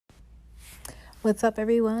What's up,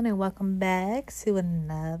 everyone, and welcome back to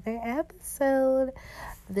another episode.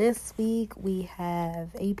 This week we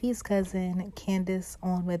have AP's cousin Candace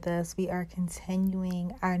on with us. We are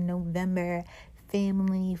continuing our November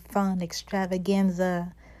family fun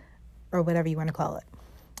extravaganza, or whatever you want to call it.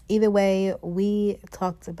 Either way, we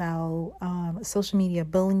talked about social media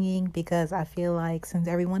bullying because I feel like since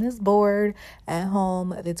everyone is bored at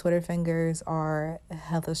home, the Twitter fingers are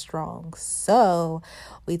hella strong. So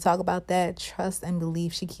we talk about that trust and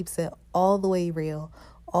belief. She keeps it all the way real,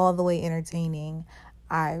 all the way entertaining.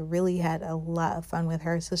 I really had a lot of fun with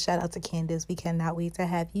her. So shout out to Candace. We cannot wait to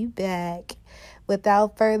have you back.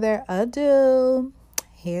 Without further ado,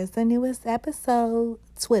 here's the newest episode,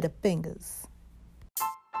 Twitter Fingers.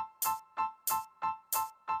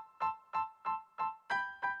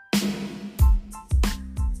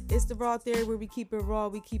 It's the Raw Theory where we keep it raw,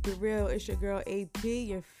 we keep it real. It's your girl AP,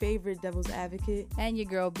 your favorite devil's advocate. And your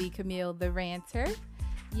girl B. Camille, the ranter.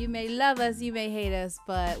 You may love us, you may hate us,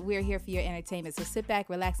 but we're here for your entertainment. So sit back,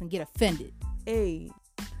 relax, and get offended. Hey.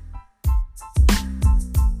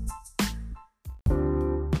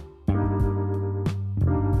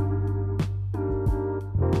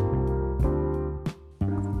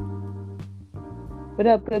 What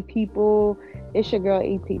up, good people? It's your girl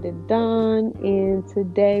AP the Don, and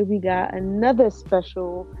today we got another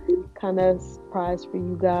special kind of surprise for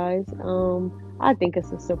you guys. I think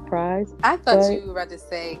it's a surprise. I thought you were about to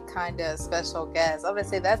say kind of special guest. I'm gonna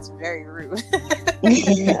say that's very rude.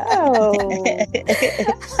 No,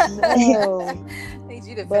 no. I need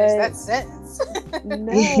you to finish that sentence.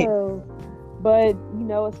 No, but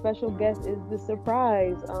a special guest is the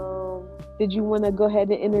surprise. Did you want to go ahead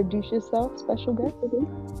and introduce yourself, special guest?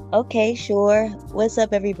 Okay, sure. What's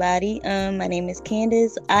up, everybody? My name is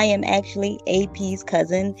Candace. I am actually AP's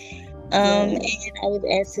cousin. And I was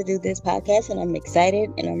asked to do this podcast, and I'm excited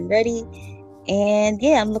and I'm ready. And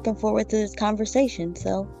yeah, I'm looking forward to this conversation.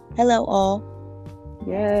 So, hello, all.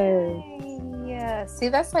 Yes. Yeah. See,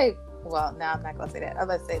 that's like, well, no, I'm not gonna say that. I'm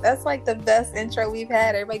gonna say that's like the best intro we've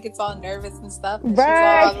had. Everybody gets all nervous and stuff. And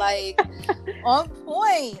right. She's all like on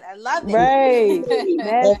point. I love it. Right.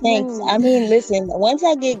 Well, thanks. I mean, listen, once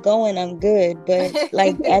I get going, I'm good. But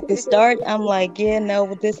like at the start, I'm like, yeah,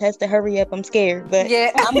 no, this has to hurry up. I'm scared, but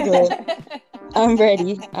yeah. I'm good. I'm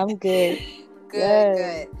ready. I'm good.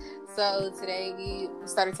 Good. So today we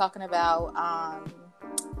started talking about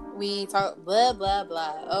we talk blah blah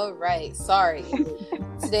blah. All right, sorry.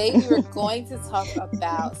 Today we were going to talk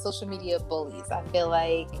about social media bullies. I feel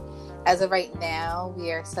like as of right now,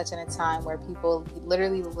 we are such in a time where people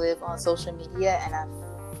literally live on social media, and I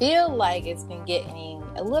feel like it's been getting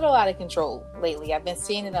a little out of control lately. I've been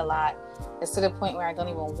seeing it a lot. It's to the point where I don't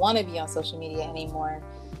even want to be on social media anymore.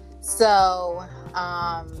 So,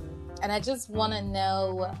 and I just want to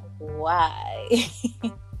know why.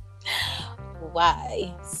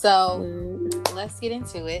 Why? So let's get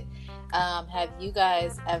into it. Have you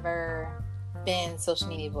guys ever been social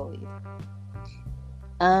media bullied?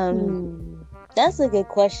 That's a good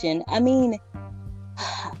question. I mean,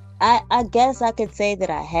 I guess I could say that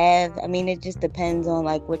I have. I mean, it just depends on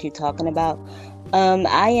like what you're talking about.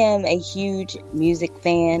 I am a huge music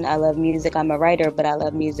fan. I love music. I'm a writer, but I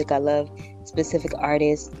love music. I love specific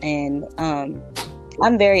artists, and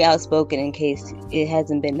I'm very outspoken, in case it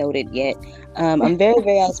hasn't been noted yet. I'm very,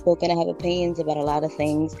 very outspoken. I have opinions about a lot of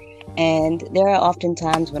things. And there are often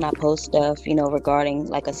times when I post stuff, regarding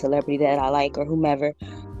like a celebrity that I like or whomever.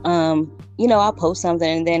 I'll post something,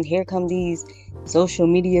 and then here come these social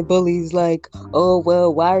media bullies like, oh,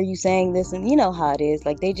 well, why are you saying this? And you know how it is.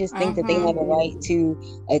 Like, they just think that they have a right to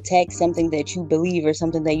attack something that you believe or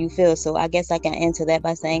something that you feel. So I guess I can answer that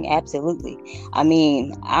by saying absolutely. I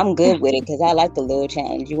mean, I'm good with it because I like the little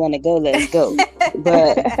challenge. You want to go? Let's go.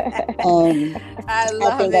 But I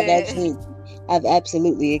think I've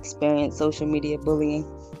absolutely experienced social media bullying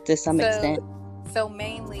to some extent. So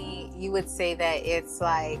mainly you would say that it's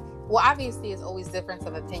like, well, obviously it's always difference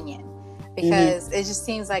of opinion, because it just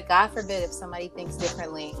seems like, God forbid, if somebody thinks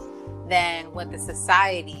differently than what the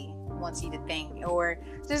society wants you to think, or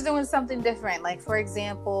just doing something different. Like, for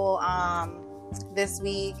example, this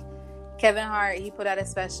week, Kevin Hart, he put out a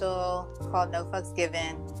special called No Fucks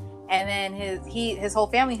Given. And then his whole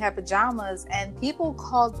family had pajamas, and people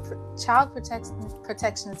called child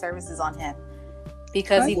protection services on him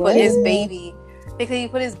because he put his baby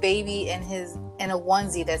in a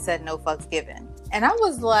onesie that said "No fucks given." And I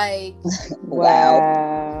was like,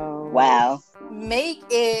 wow, make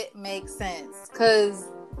it make sense, because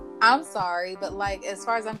I'm sorry, but like, as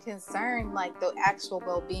far as I'm concerned, like, the actual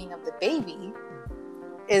well-being of the baby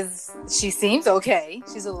she seems okay.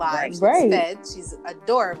 She's alive. She's fed. She's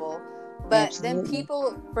adorable. But then Absolutely.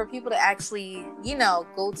 for people to actually,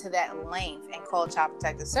 go to that length and call Child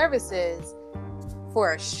Protective Services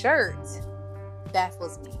for a shirt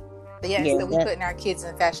baffles me. But yes, Yeah, so we that. putting our kids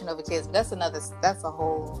in Fashion Nova Kids, but that's a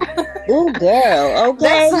whole Oh, girl,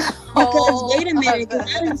 okay. that's a Because whole wait a minute, because I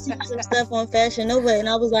other- didn't see some stuff on Fashion Nova, and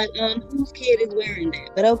I was like, whose kid is wearing that?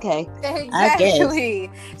 But okay, I guess. Exactly.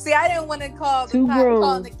 See, I didn't want to call the Too pot calling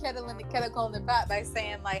grown. the kettle and the kettle calling the pot by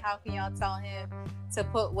saying like, how can y'all tell him to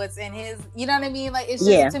put what's in his? You know what I mean? Like, it's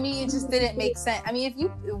just Yeah. to me, it just didn't make sense. I mean, if you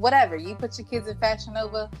whatever you put your kids in Fashion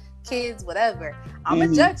Nova Kids, whatever, I'm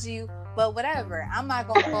gonna judge you. But whatever, I'm not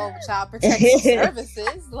gonna call Child Protective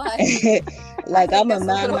Services. Like I'm gonna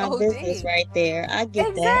mind my business right there. I get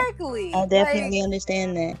exactly. that. I definitely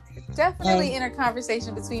understand that. Definitely inner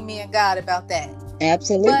conversation between me and God about that.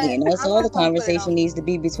 Absolutely, But and that's I'm all not the gonna put it conversation on- needs to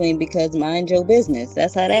be between, because mind your business.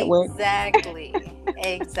 That's how that works. Exactly.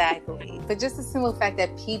 But just the simple fact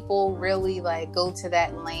that people really like go to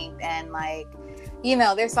that length and like,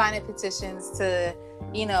 they're signing petitions to,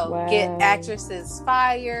 get Wow. actresses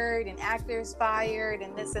fired and actors fired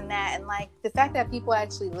and this and that. And like the fact that people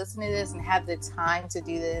actually listen to this and have the time to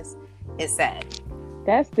do this is sad.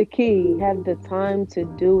 That's the key. Have the time to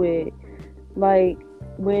do it. Like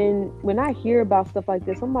when I hear about stuff like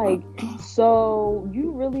this, I'm like, so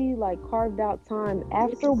you really like carved out time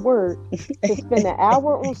after work to spend an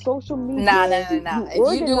hour on social media? Nah.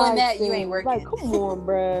 If you doing that, things. you ain't working. Like, come on,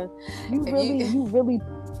 bruh. You really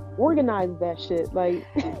organize that shit. Like,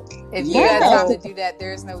 if you got time to do that,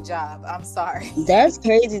 there's no job. I'm sorry. That's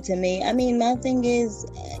crazy to me. I mean, my thing is,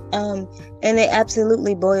 and it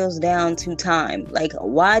absolutely boils down to time. Like,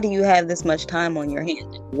 why do you have this much time on your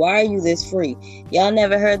hands? Why are you this free? Y'all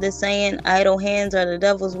never heard this saying, idle hands are the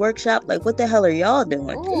devil's workshop? Like, what the hell are y'all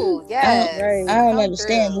doing? Ooh, yes. I don't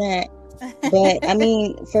understand that. But I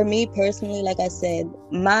mean, for me personally, like I said,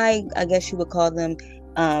 I guess you would call them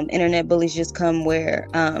internet bullies just come where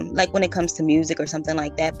like when it comes to music or something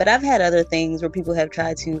like that. But I've had other things where people have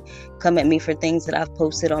tried to come at me for things that I've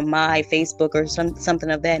posted on my Facebook or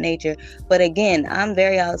something of that nature. But again, I'm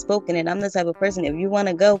very outspoken, and I'm the type of person, if you want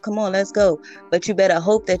to go, come on, let's go. But you better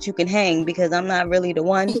hope that you can hang, because I'm not really the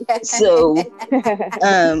one. So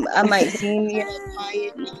I might seem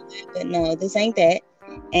quiet and all that, but no, this ain't that.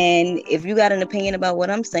 And if you got an opinion about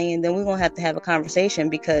what I'm saying, then we're gonna have to have a conversation,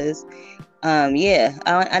 because I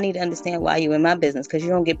need to understand why you in my business, because you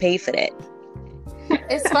don't get paid for that.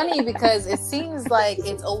 It's funny because it seems like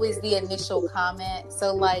it's always the initial comment.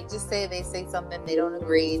 So like, just say they say something, they don't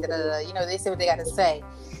agree, they say what they got to say.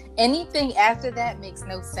 Anything after that makes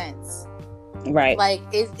no sense. Right. Like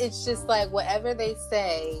it's just like whatever they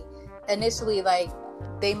say initially, like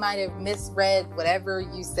they might have misread whatever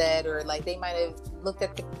you said, or like they might have looked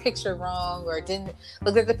at the picture wrong, or didn't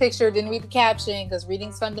look at the picture, didn't read the caption, because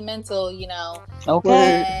reading's fundamental,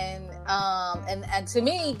 Okay. And to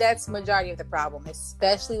me, that's the majority of the problem,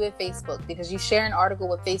 especially with Facebook, because you share an article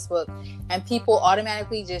with Facebook and people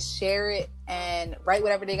automatically just share it and write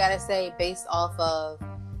whatever they gotta say based off of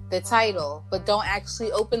the title, but don't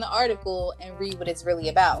actually open the article and read what it's really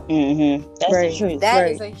about. That's the truth.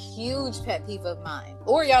 That is a huge pet peeve of mine.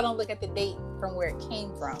 Or y'all don't look at the date from where it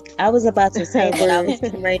came from. I was about to say that. I was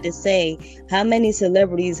ready to say, how many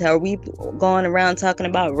celebrities are we going around talking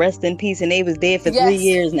about rest in peace, and they was dead for 3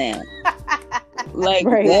 years now? Like,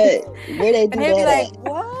 what? Where they do and they'd be like, at?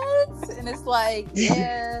 what? And it's like,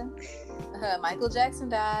 yeah, Michael Jackson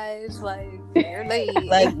died. Like, you're late.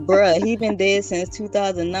 Like, bruh, he been dead since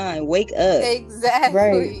 2009. Wake up.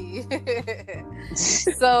 Exactly.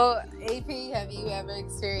 So, AP, have you ever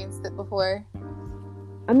experienced it before?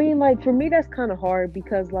 I mean, like, for me, that's kind of hard,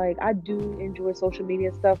 because like I do enjoy social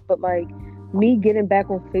media stuff, but like me getting back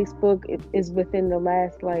on Facebook is within the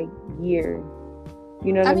last like year.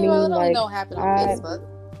 You know what I mean? Well, it only like, don't happen on Facebook.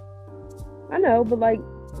 I know, but like,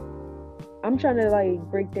 I'm trying to like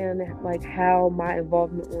break down like how my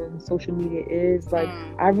involvement on social media is. Like,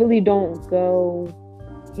 I really don't go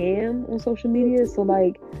ham on social media. So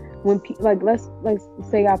like, when let's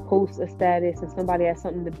say I post a status and somebody has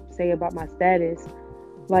something to say about my status,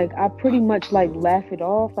 like I pretty much like laugh it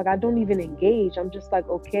off. Like I don't even engage. I'm just like,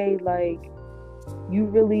 okay, like you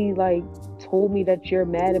really like told me that you're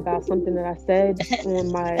mad about something that I said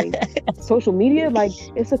on my social media. Like,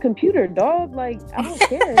 it's a computer, dog. Like, I don't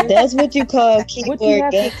care. That's what you call keyboard what you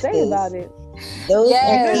have gangsters. to say about it. Those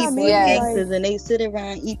Yes, are keyboard yes. gangsters, and they sit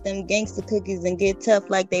around, eat them gangster cookies, and get tough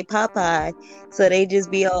like they Popeye. So they just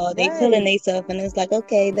be all they feeling themselves, and it's like,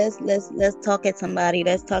 okay, let's talk at somebody.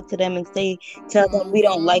 Let's talk to them and tell them we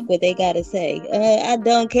don't like what they gotta say. I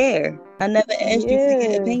don't care. I never asked you for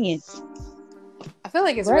your opinion. I feel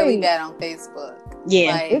like it's really bad on Facebook.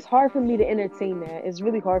 Yeah. Like, It's hard for me to entertain that. It's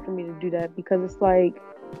really hard for me to do that because it's like,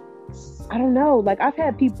 I don't know. Like, I've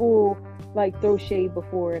had people like throw shade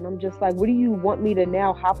before, and I'm just like, what do you want me to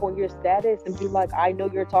now hop on your status and be like, I know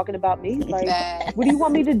you're talking about me? Like, facts. what do you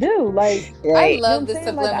want me to do? Like, I Right. you know what love I'm the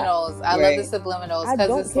saying? Like, subliminals. I love the Right. subliminals I because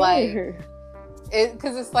don't it's like, care.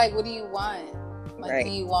 what do you want? Like, Right.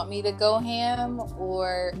 do you want me to go ham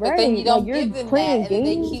or? But then you Right. Like, don't you're give them that, playing and then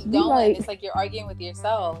they games. keep Be going. like, It's like you're arguing with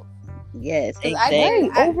yourself. Yes, Because exactly.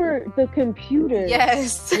 right, over the computer.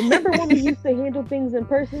 Yes. Remember when we used to handle things in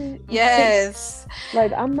person? Yes.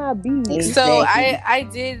 Like, I'm not beat. So Exactly. I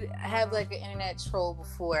did have like an internet troll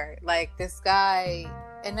before. Like this guy,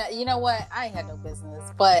 and you know what? I ain't had no business,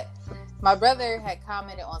 but my brother had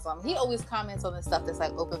commented on something. He always comments on the stuff that's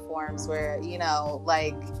like open forums where, you know,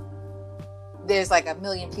 like there's like a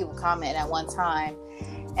million people commenting at one time.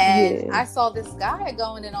 And Yeah. I saw this guy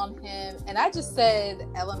going in on him, and I just said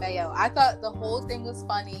LMAO. I thought the whole thing was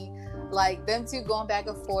funny, like them two going back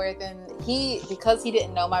and forth. And because he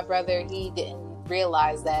didn't know my brother, he didn't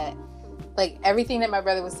realize that like everything that my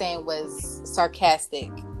brother was saying was sarcastic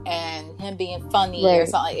and him being funny or Right.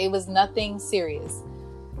 something. It was nothing serious.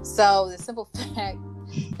 So the simple fact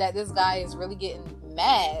that this guy is really getting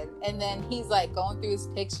mad, and then he's like going through his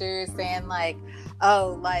pictures saying like,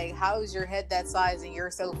 oh, like, how is your head that size and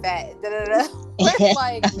you're so fat? We're like, Oh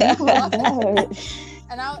my what?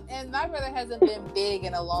 God. And my brother hasn't been big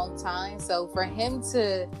in a long time, so for him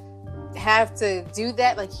to have to do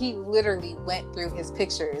that, like he literally went through his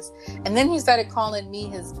pictures, and then he started calling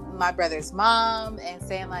me my brother's mom and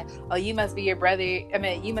saying like, oh, you must be your brother. I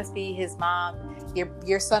mean, you must be his mom.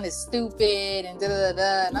 Your son is stupid and da da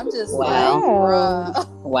da. And I'm just Wow. like, bruh,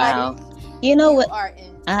 Wow. like, You know you what? are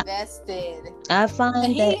invested. I And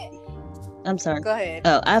find that. I'm sorry. Go ahead.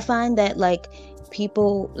 Oh, I find that like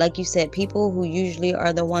people, like you said, people who usually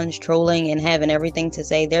are the ones trolling and having everything to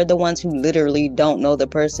say, they're the ones who literally don't know the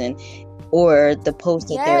person or the post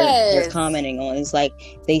that they're Yes. commenting on. It's like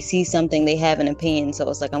they see something, they have an opinion, so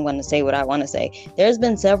it's like, I'm going to say what I want to say. There's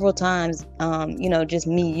been several times, you know, just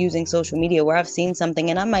me using social media where I've seen something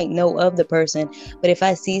and I might know of the person, but if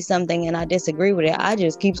I see something and I disagree with it, I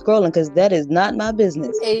just keep scrolling because that is not my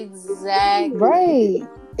business. Exactly. Right.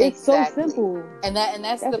 It's Exactly. so simple. And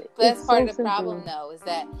that's It's part so of the simple. problem though, is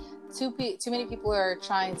that too many people are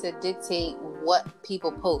trying to dictate what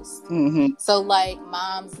people post. Mm-hmm. So like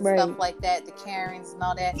moms and Right. stuff like that, the Karens and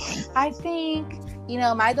all that. I think, you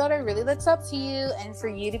know, my daughter really looks up to you, and for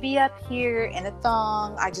you to be up here in a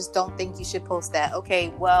thong, I just don't think you should post that.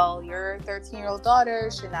 Okay, well, your 13-year-old daughter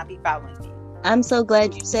should not be following you. I'm so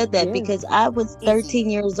glad you said that Yeah. because I was Easy. 13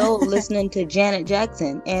 years old listening to Janet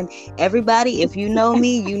Jackson. And everybody, if you know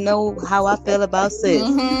me, you know how I feel about sis.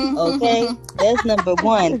 Mhm. Okay? That's number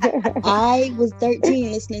one. I was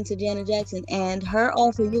 13 listening to Janet Jackson, and her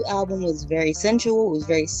All For You album was very sensual, was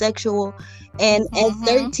very sexual. And at Mhm.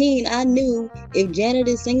 13, I knew if Janet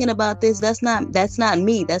is singing about this, that's not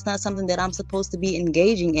me. That's not something that I'm supposed to be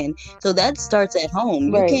engaging in. So that starts at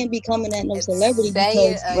home. Right. You can't be coming at no celebrity Say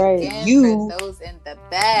because it Right. again you- for those in the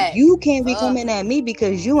back. you can't be Ugh. coming at me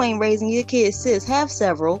because you ain't raising your kids. Sis, have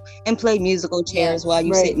several and play musical chairs Yes. while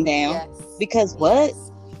you Right. sitting down. Yes. Because what? Yes.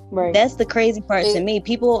 Right. That's the crazy part to It- me.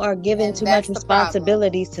 People are giving and too that's much the problem.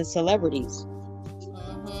 responsibilities to celebrities.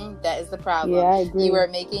 That is the problem. Yeah, I agree. You are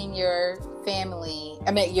making your family,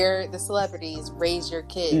 the celebrities raise your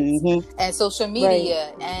kids. Mm-hmm. And social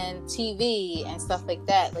media and TV and stuff like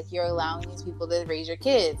that. Like, you're allowing these people to raise your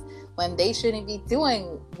kids when they shouldn't be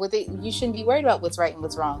doing you shouldn't be worried about what's right and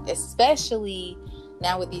what's wrong, especially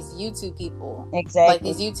now with these YouTube people. Exactly. Like,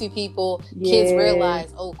 these YouTube people, Yeah. kids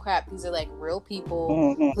realize, oh crap, these are like real people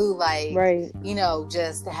Mm-hmm. who like, Right. you know,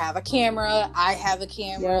 just have a camera. I have a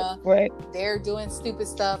camera. Right. They're doing stupid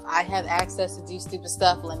stuff. I have access to do stupid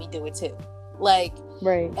stuff. Let me do it too. Like,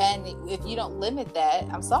 Right. and if you don't limit that,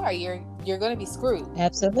 I'm sorry, you're gonna be screwed.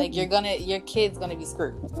 Absolutely. Like, your kid's gonna be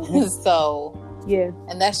screwed. So, Yeah.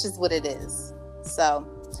 and that's just what it is. So,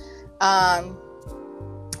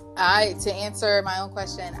 to answer my own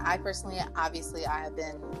question, I personally, obviously, I have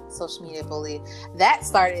been social media bullied. I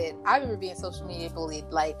remember being social media bullied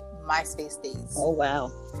like MySpace days. Oh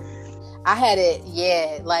wow. I had it,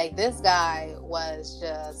 yeah. Like, this guy was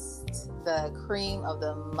just the cream of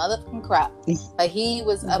the motherfucking crop. Like, he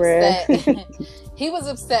was upset. He was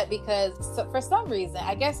upset because, for some reason,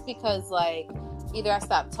 I guess because, like, either I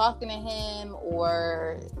stopped talking to him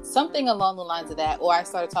or something along the lines of that, or I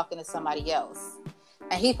started talking to somebody else.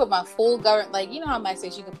 And he put my full government, like, you know how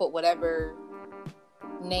MySpace, you can put whatever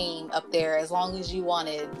name up there as long as you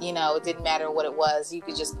wanted, you know, it didn't matter what it was, you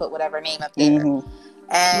could just put whatever name up there. Mm-hmm.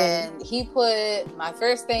 And he put my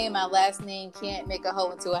first name, my last name, can't make a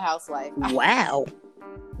hoe into a housewife. Wow.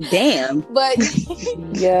 Damn. But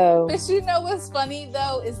Yo, but you know what's funny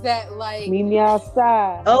though is that like meet me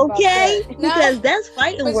outside. How about Okay, that? because that's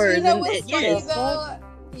fighting but words. you know And what's funny yes, though?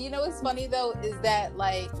 You know what's funny though is that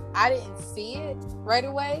like I didn't see it right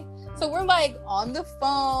away. So we're like on the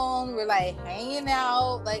phone, we're like hanging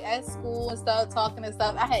out like at school and stuff, talking and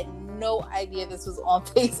stuff. I had no idea this was on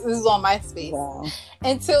this was on MySpace. wow.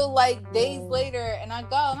 Until like days later, and I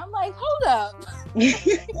go and I'm like, hold up.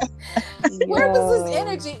 Where was this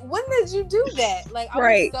energy? When did you do that? Like, I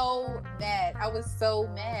Right. was so mad. I was so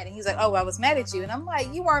mad. And he's like, oh, I was mad at you. And I'm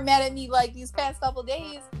like, you weren't mad at me like these past couple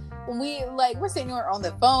days when we're sitting here on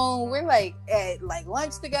the phone. We're like at like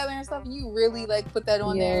lunch together and stuff. And you really like put that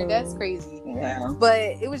on there. That's crazy. Wow. But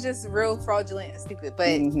it was just real fraudulent and stupid.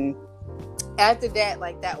 But after that,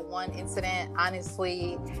 like that one incident,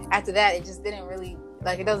 honestly, after that, it just didn't really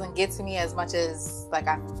like it doesn't get to me as much as like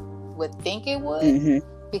I would think it would.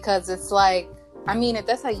 Because it's like, I mean, if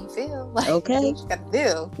that's how you feel, like, Okay. that's what you gotta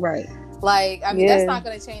do. Right. Like, I mean, Yeah. that's not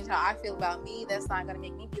gonna change how I feel about me. That's not gonna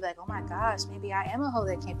make me be like, oh my gosh, maybe I am a hoe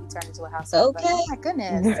that can't be turned into a housewife. Like, Okay. oh my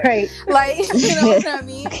goodness. Right. Like, you know what I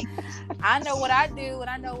mean? I know what I do, and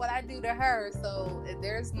I know what I do to her. So if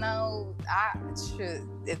there's no,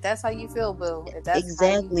 if that's how you feel, boo. If that's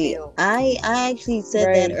Exactly. how you feel. I actually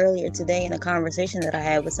said that earlier today in a conversation that I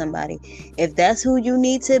had with somebody. If that's who you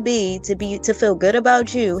need to feel good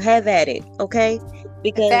about you, have at it. Okay.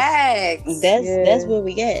 Because Facts. that's where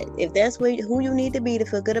we get. If that's who you need to be to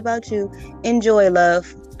feel good about you, enjoy,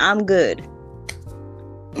 love. I'm good.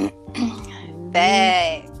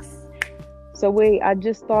 Facts. So wait, I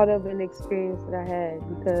just thought of an experience that I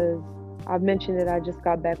had because I mentioned that I just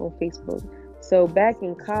got back on Facebook. So back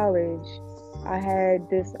in college, I had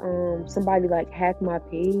this somebody like hack my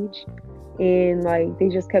page, and like they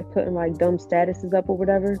just kept putting like dumb statuses up or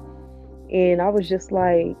whatever, and I was just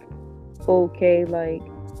like, okay, like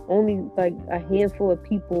only like a handful of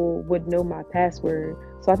people would know my password,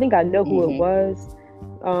 so I think I know who it was,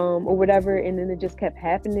 or whatever. And then it just kept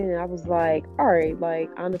happening, and I was like, all right, like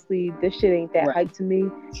honestly, this shit ain't that hype to me,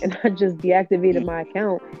 and I just deactivated my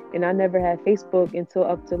account, and I never had Facebook until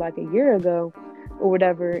up to like a year ago or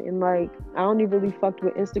whatever. And like I only really fucked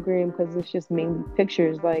with Instagram because it's just mainly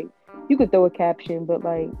pictures. Like you could throw a caption, but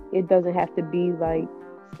like it doesn't have to be like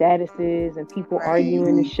statuses and people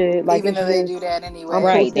arguing and shit. Like even though they do that anyway.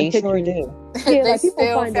 Right, they sure do. Yeah, They like people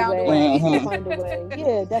still find a found a way. way. People find a way.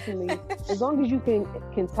 Yeah, definitely. As long as you can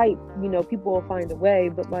type, you know, people will find a way.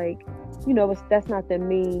 But like, you know, that's not the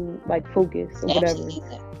main like focus or whatever.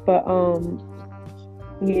 Absolutely. But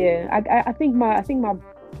yeah, I think my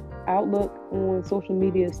outlook on social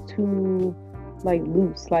media is too like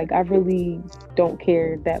loose. Like I really don't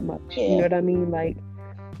care that much. You know what I mean? Like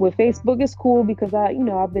with Facebook, it's cool because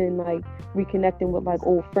I've been like reconnecting with like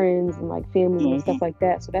old friends and like family and stuff like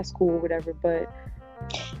that. So that's cool or whatever. But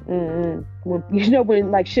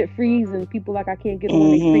when like shit freeze and people like I can't get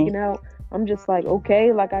on, they freaking out. I'm just like,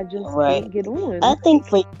 okay, like I just can't get on. I think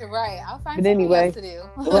for I'll find but something anyway, else to do.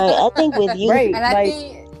 right, I think with you, right, and I like,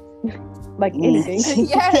 think like anything.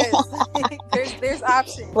 yes, there's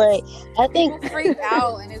options. Right, I think people freak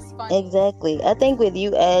out and it's funny. Exactly. I think with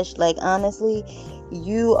you, Ash, like honestly,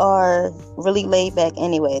 you are really laid back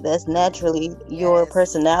anyway. That's naturally your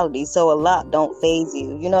personality. So a lot don't phase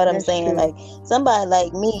you. You know what I'm saying? True. Like somebody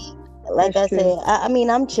like me, like That's I said, I mean,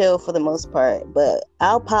 I'm chill for the most part, but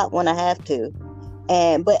I'll pop when I have to.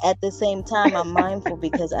 But at the same time, I'm mindful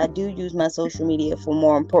because I do use my social media for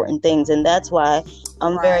more important things. And that's why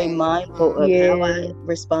I'm very mindful of how I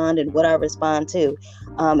respond and what I respond to.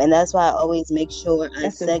 And that's why I always make sure I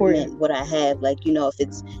segment what I have. Like, you know, if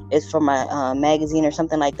it's for my magazine or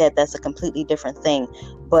something like that, that's a completely different thing.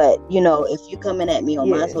 But, you know, if you're coming at me on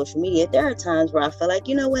my social media, there are times where I feel like,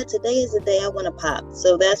 you know what, today is the day I want to pop.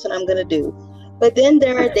 So that's what I'm going to do. But then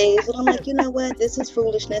there are days when I'm like, you know what, this is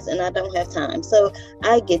foolishness and I don't have time. So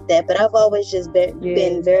I get that. But I've always just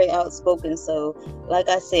been very outspoken. So like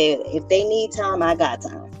I said, if they need time, I got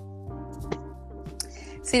time.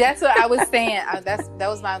 See, that's what I was saying. That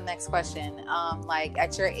was my next question. Like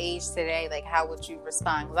at your age today, like how would you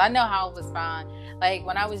respond? Because I know how I would respond. Like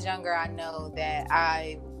when I was younger, I know that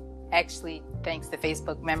I actually, thanks to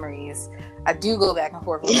Facebook memories, I do go back and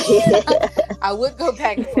forth with people. I would go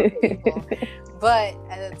back and forth with people. But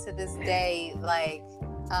to this day, like,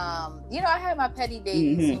 you know, I had my petty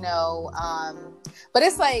days, you know, but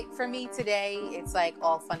it's like, for me today, it's like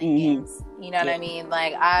all fun and games. You know what I mean?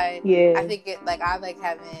 Like, I think it, like, I like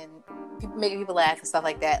having, making people laugh and stuff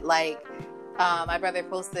like that. Like, My brother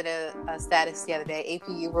posted a status the other day. AP,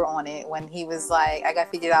 you were on it when he was like, "I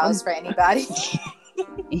got $50 for anybody."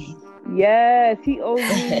 Yes, he owes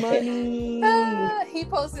me money. He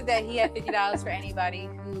posted that he had $50 for anybody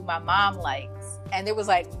who my mom likes, and there was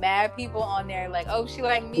like mad people on there like, "Oh, she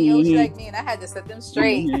like me. Oh, she like me," and I had to set them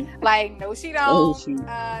straight. Like, no, she don't. Oh, she.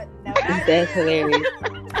 No, That's hilarious.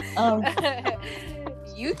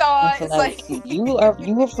 You thought it's like you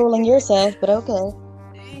were fooling yourself, but okay.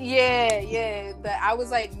 Yeah. But I was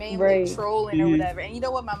like mainly trolling or whatever. And you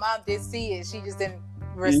know what? My mom did see it. She just didn't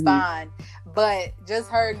respond. But just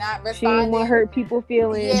her not responding. She didn't want to hurt people's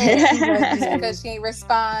feelings. Yeah, because she ain't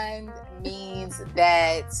respond means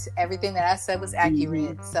that everything that I said was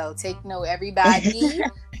accurate. So take note, everybody.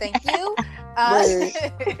 Thank you.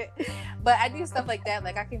 But I do stuff like that.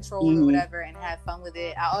 Like I can troll or whatever and have fun with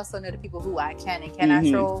it. I also know the people who I can and cannot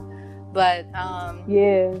troll. But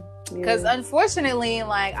because unfortunately,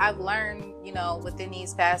 like I've learned, you know, within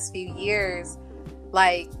these past few years,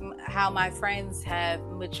 like how my friends have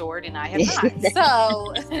matured and I have not.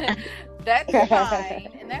 So that's fine.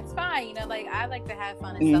 And that's fine. You know, like I like to have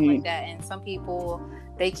fun and stuff like that. And some people,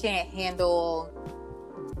 they can't handle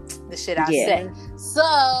the shit I say.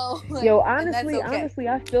 So yo, honestly,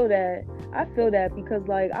 I feel that because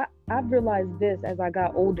like I've realized this as I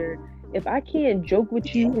got older. If I can't joke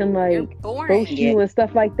with you and like roast you and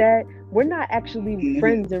stuff like that, we're not actually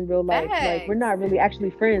friends in real life. Like we're not really actually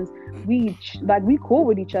friends. We cool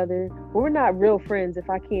with each other, but we're not real friends if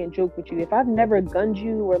I can't joke with you. If I've never gunned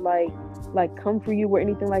you or like come for you or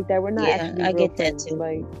anything like that, we're not actually real get friends. that too.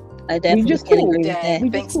 Like I definitely just can cool. agree with that. We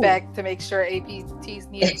thinks back to make sure APT's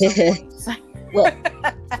needed some points. Well,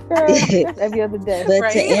 every other day.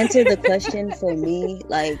 But to answer the question for me,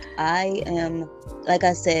 like I am, like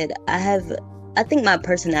I said, I think my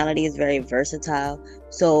personality is very versatile.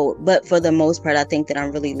 So, but for the most part, I think that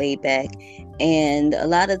I'm really laid back. And a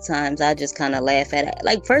lot of times I just kind of laugh at it.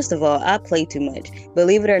 Like, first of all, I play too much.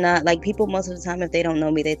 Believe it or not, like people most of the time, if they don't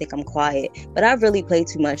know me, they think I'm quiet. But I really play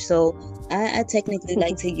too much. So I technically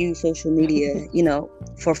like to use social media, you know,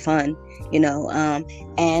 for fun, you know.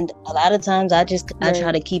 And a lot of times I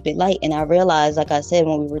try to keep it light. And I realize, like I said,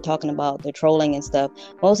 when we were talking about the trolling and stuff,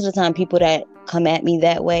 most of the time people that come at me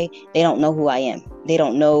that way, they don't know who I am. They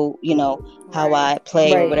don't know, you know, how I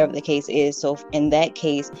play or whatever the case is. So in that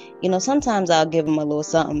case, you know, sometimes I'll give them a little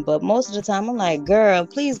something, but most of the time I'm like, girl,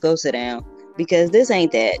 please go sit down because this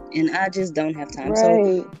ain't that. And I just don't have time.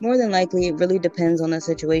 So more than likely, it really depends on the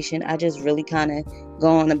situation. I just really kind of go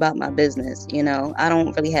on about my business. You know, I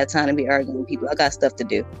don't really have time to be arguing with people. I got stuff to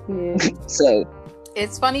do. So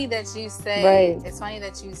it's funny that you say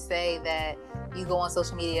that you go on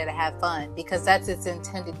social media to have fun because that's its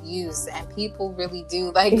intended use, and people really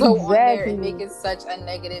do like go on there and make it such a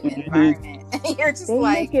negative environment. You're just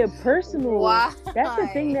make it personal. Why? That's the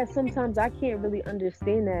thing that sometimes I can't really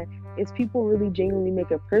understand. That is people really genuinely make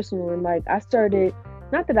it personal. And like I started,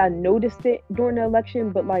 not that I noticed it during the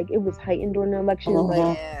election, but like it was heightened during the election.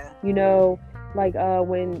 Like you know, like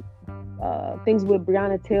when things with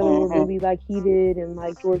Breonna Taylor were really like heated, and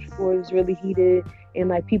like George Floyd was really heated, and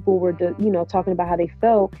like people were you know, talking about how they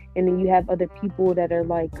felt, and then you have other people that are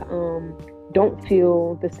like don't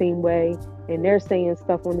feel the same way, and they're saying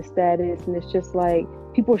stuff on the status, and it's just like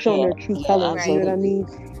people showing their true colors. You know what I mean?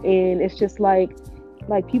 And it's just like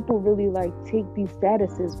people really like take these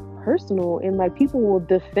statuses personal, and like people will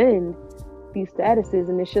defend these statuses,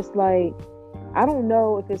 and it's just like I don't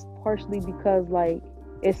know if it's partially because like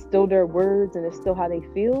it's still their words and it's still how they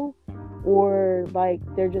feel, or like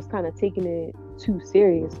they're just kind of taking it too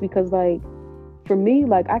serious. Because like for me,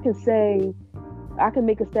 like I can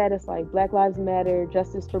make a status like Black Lives Matter,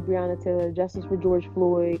 justice for Breonna Taylor, justice for George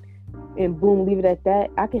Floyd, and boom, leave it at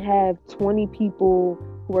that. I can have 20 people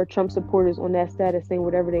who are Trump supporters on that status saying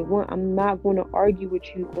whatever they want. I'm not going to argue with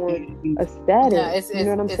you on a status. No, you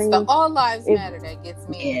know what I'm saying? It's the all lives matter that gets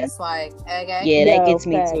me. It's like, okay. Yeah, that gets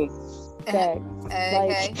me too. Okay.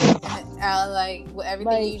 Like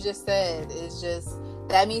everything you just said is just,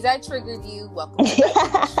 that means I triggered you. Welcome to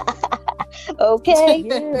my okay.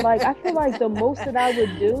 Yeah, like I feel like the most that I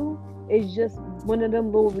would do is just one of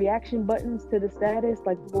them little reaction buttons to the status,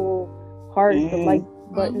 like the little heart, the like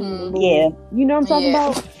button. You know what I'm talking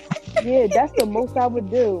about? Yeah, that's the most I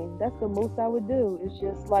would do. It's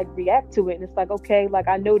just like react to it, and it's like, okay, like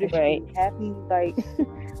I noticed you happy, like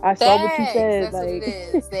I saw what you said. That's like what it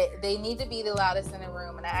is. They need to be the loudest in the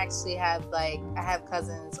room, and I actually have I have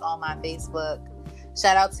cousins on my Facebook.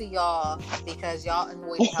 Shout out to y'all because y'all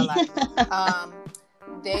annoy the hell out of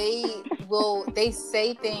me. They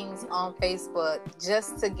say things on Facebook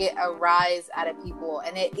just to get a rise out of people,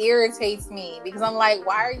 and it irritates me because I'm like,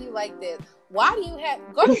 why are you like this? Why do you have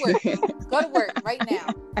go to work? Go to work right now,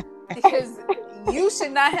 because you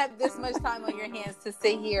should not have this much time on your hands to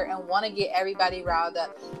sit here and want to get everybody riled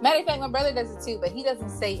up. Matter of fact, my brother does it too, but he doesn't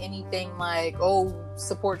say anything like, "Oh,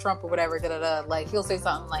 support Trump" or whatever. Da da da. Like he'll say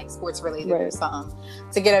something like sports related or something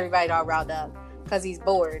to get everybody all riled up because he's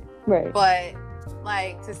bored. Right. But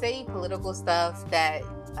like to say political stuff that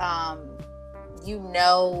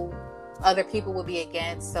other people will be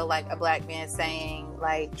against, so like a black man saying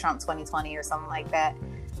like Trump 2020 or something like that,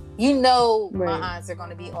 my aunts are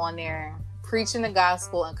going to be on there preaching the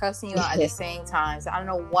gospel and cussing you out at the same time. So I don't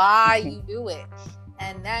know why you do it,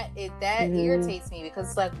 and that irritates me, because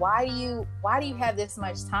it's like, why do you have this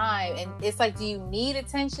much time? And it's like, do you need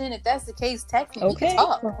attention? If that's the case, text me. We can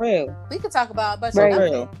talk. For real. We could talk about a bunch of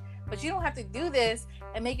nothing. But you don't have to do this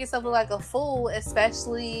and make yourself look like a fool,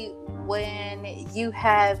 especially when you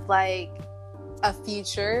have like a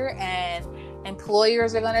future and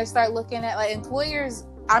employers are going to start looking at, like, employers.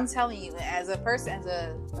 I'm telling you, as a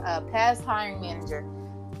past hiring manager,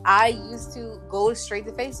 I used to go straight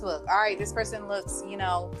to Facebook. All right, this person looks,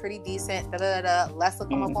 pretty decent. Let's look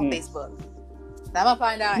them up on Facebook. I'm gonna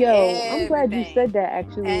find out. I'm glad you said that,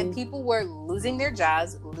 actually. And people were losing their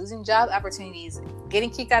jobs, losing job opportunities, getting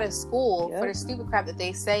kicked out of school for the stupid crap that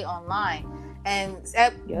they say online. And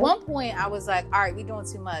at one point, I was like, all right, we're doing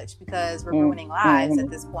too much because we're ruining lives at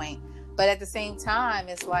this point. But at the same time,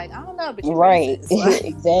 it's like, I don't know, but you're right. Like...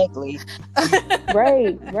 Exactly.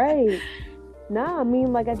 Right. Nah, I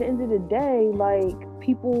mean, like, at the end of the day, like,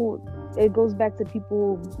 people, it goes back to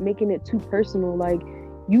people making it too personal. Like,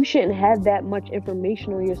 you shouldn't have that much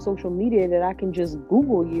information on your social media that I can just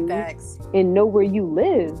Google you and know where you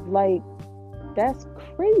live. Like, that's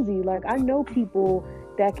crazy. Like, I know people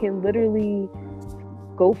that can literally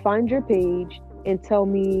go find your page and tell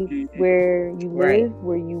me where you live,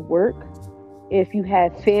 where you work, if you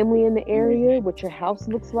have family in the area, what your house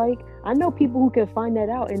looks like. I know people who can find that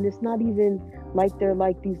out, and it's not even like they're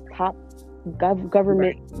like these top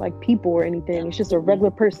government like people or anything. It's just a regular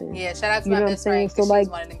person. Yeah, shout out to my best friend. So she's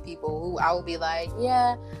one of them people who I will be like,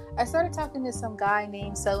 yeah, I started talking to some guy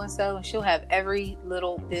named so and so, and she'll have every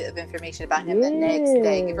little bit of information about him the next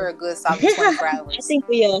day. Give her a good solid 24 hours. I think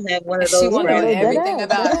we all have one of those. She will know everything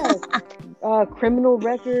about criminal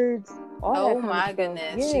records. Oh my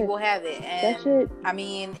goodness, yeah. She will have it, and that shit, I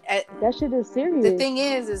mean, that shit is serious. The thing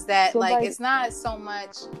is that, so, like, it's not so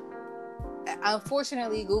much.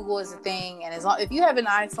 Unfortunately, Google is a thing, and as long if you have an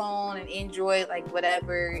iPhone and Android, like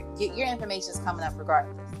whatever, your information is coming up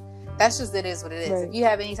regardless. That's just, it is what it is. Right. If you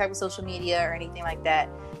have any type of social media or anything like that,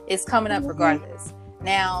 it's coming up regardless.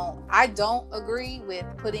 Now, I don't agree with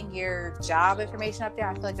putting your job information up there.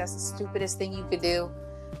 I feel like that's the stupidest thing you could do.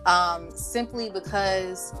 Simply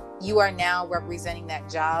because you are now representing that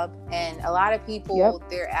job, and a lot of people,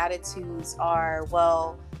 their attitudes are,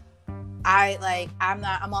 well,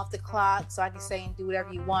 I'm off the clock, so I can say and do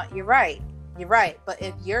whatever you want. You're right. But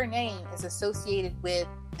if your name is associated with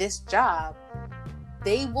this job,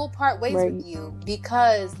 they will part ways with you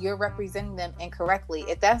because you're representing them incorrectly.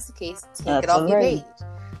 If that's the case, take it off your page.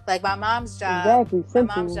 Like my mom's job.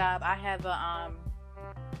 I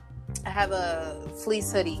have a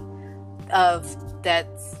fleece hoodie that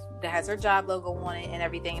has her job logo on it and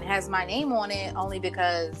everything, and has my name on it only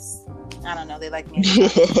because I don't know, they like me.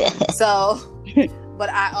 So, but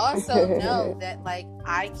I also know that, like,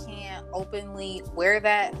 I can't openly wear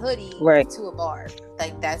that hoodie to a bar.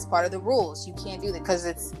 Like, that's part of the rules. You can't do that because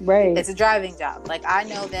it's a driving job. Like, I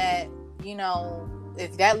know that,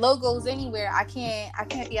 if that logo's anywhere, I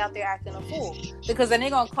can't be out there acting a fool, because then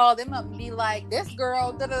they're gonna call them up and be like, this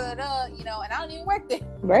girl, da da da, and I don't even work there.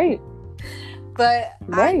 Right. But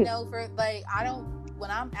I know when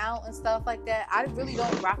I'm out and stuff like that, I really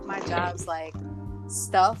don't rock my job's like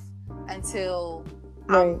stuff until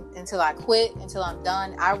I quit, until I'm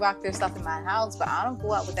done. I rock their stuff in my house, but I don't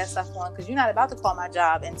go out with that stuff on, because you're not about to call my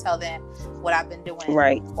job and tell them what I've been doing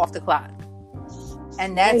off the clock.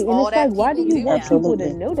 And that's all that. Like, why do you want people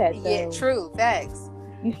to know that? Though? Yeah, true. Facts.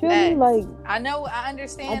 You feel me? Like, I know, I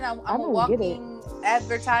understand. I'm a walking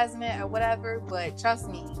advertisement or whatever, but trust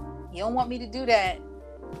me, you don't want me to do that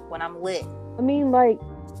when I'm lit. I mean, like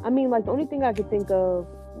the only thing I could think of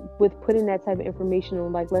with putting that type of information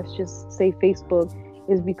on, like, let's just say Facebook,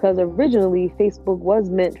 is because originally Facebook was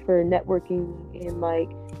meant for networking and like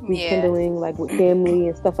rekindling, like with family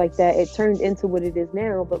and stuff like that. It turned into what it is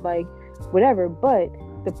now, but like whatever. But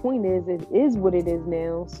the point is, it is what it is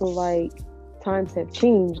now. So like times have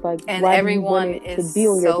changed. Like, and why everyone do you want it is to be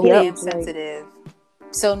on so your damn sensitive.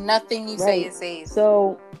 So nothing you say is safe.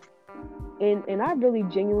 So and I really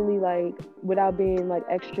genuinely, like, without being like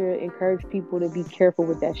extra, encourage people to be careful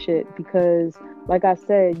with that shit, because like I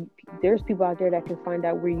said, there's people out there that can find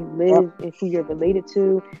out where you live and who you're related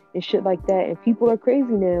to and shit like that, and people are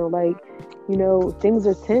crazy now. Like, you know, things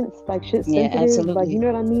are tense, like shit sensitive. absolutely. Like, you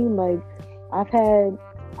know what I mean? Like, I've had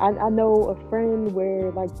I know a friend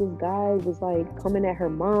where like this guy was like coming at her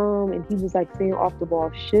mom and he was like saying off the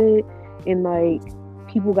ball shit, and like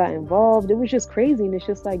people got involved. It was just crazy, and it's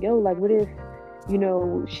just like, yo, like, what if, you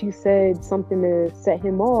know, she said something to set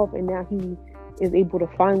him off, and now he is able to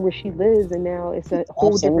find where she lives, and now it's a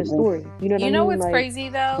whole different story. You know what I mean? What's like, crazy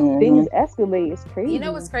though? Things escalate. It's crazy. You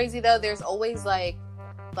know what's crazy though? There's always like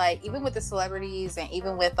even with the celebrities and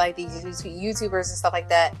even with like these YouTubers and stuff like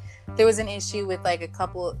that, there was an issue with like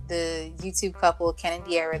the YouTube couple, Ken and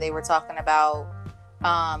De'Ara. They were talking about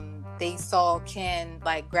they saw Ken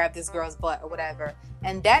like grab this girl's butt or whatever,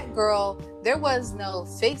 and that girl, there was no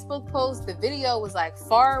Facebook post, the video was like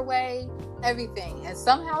far away, everything, and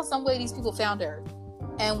somehow, some way, these people found her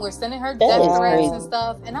and were sending her death threats and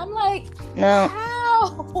stuff, and I'm like, no,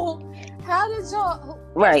 how did y'all?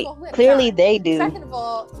 Right, clearly they do. Second of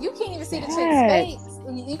all, you can't even see the chick's face.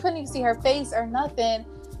 You couldn't even see her face or nothing,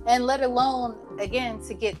 and let alone, again,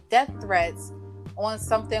 to get death threats on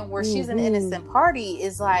something where she's an innocent party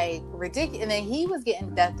is like ridiculous. And then he was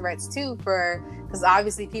getting death threats too, because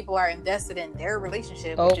obviously people are invested in their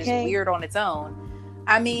relationship, which is weird on its own.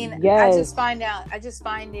 I mean, I just find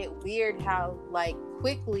it weird how like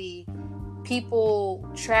quickly people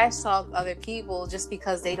trash talk other people just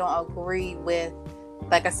because they don't agree with,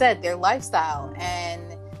 like I said, their lifestyle,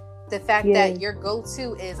 and the fact that your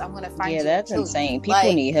go-to is, I'm gonna find you. Yeah, that's insane.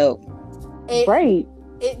 People need help.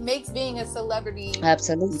 It makes being a celebrity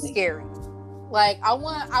absolutely scary. Like, I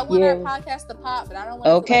want our podcast to pop, but I don't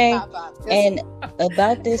want it to like pop. And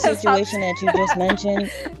about this situation that you just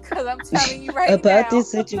mentioned, because I'm telling you right about now,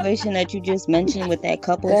 this situation that you just mentioned with that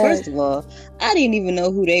couple. First of all, I didn't even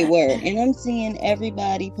know who they were, and I'm seeing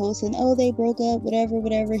everybody posting, "Oh, they broke up,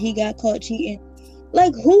 whatever. He got caught cheating."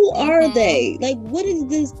 Like, who are they? Like, what is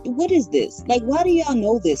this? What is this? Like, why do y'all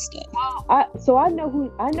know this stuff? I know who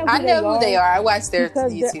they are. I watch their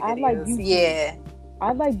YouTube videos. I like YouTube.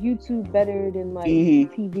 I like YouTube better than like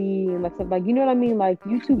TV and like stuff. Like, you know what I mean? Like,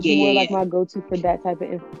 YouTube's more like my go-to for that type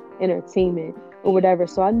of entertainment or whatever.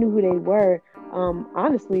 So I knew who they were.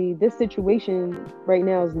 Honestly, this situation right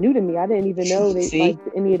now is new to me. I didn't even know that like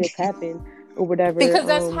any of this happened or whatever. Because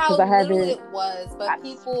that's how little it was. But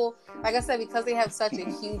people, like I said, because they have such a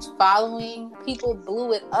huge following, people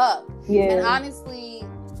blew it up. Yeah. And honestly,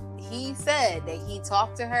 he said that he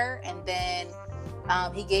talked to her, and then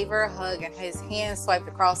he gave her a hug, and his hand swiped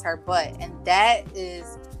across her butt. And that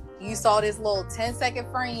is, you saw this little 10-second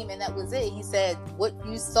frame, and that was it. He said, what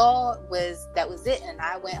you saw was it, and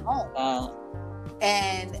I went home.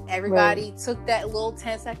 And everybody took that little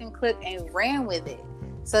 10-second clip and ran with it.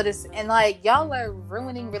 So this, and like, y'all are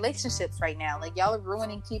ruining relationships right now. Like, y'all are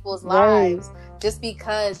ruining people's lives just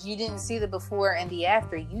because you didn't see the before and the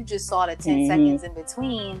after. You just saw the 10 seconds in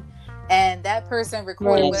between, and that person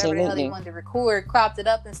recorded whatever the hell they wanted to record, cropped it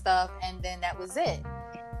up and stuff, and then that was it.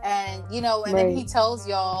 And, you know, and then he tells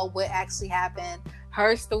y'all what actually happened.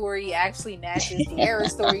 Her story actually matches. The error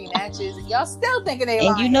story matches. And y'all still thinking they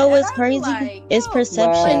lying. And you know what's crazy? Like, it's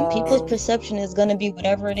perception. People's perception is going to be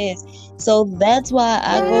whatever it is. So that's why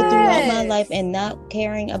I go throughout my life and not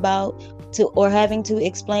caring about or having to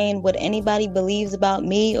explain what anybody believes about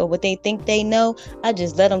me or what they think they know. I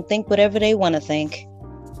just let them think whatever they want to think.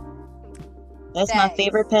 That's my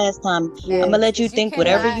favorite pastime. I'm going to let you think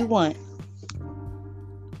whatever you want.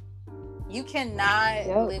 You cannot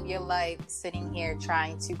live your life sitting here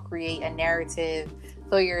trying to create a narrative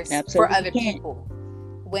for other people.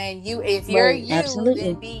 When if you're you,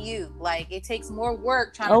 then be you. Like, it takes more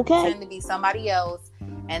work trying to pretend to be somebody else,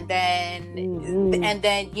 and then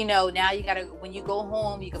you know, now you gotta, when you go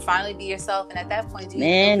home, you can finally be yourself, and at that point,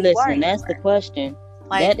 that's the question.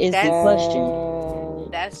 Like, that is the question.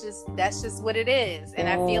 That's just what it is. And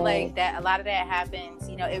I feel like that a lot of that happens,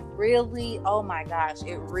 you know, it really, oh my gosh,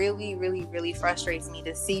 it really, really, really frustrates me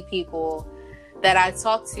to see people that I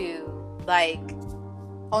talk to, like,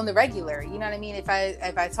 on the regular. You know what I mean? If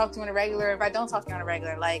I talk to you on a regular, if I don't talk to you on a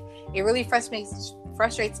regular, like, it really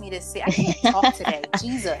frustrates me to see, I can't talk today.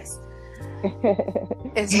 Jesus.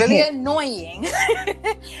 It's really annoying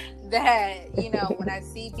that, you know, when I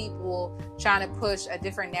see people trying to push a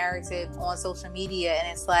different narrative on social media, and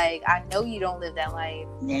it's like, I know you don't live that life.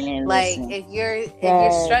 Man, like, if you're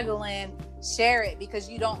struggling, share it, because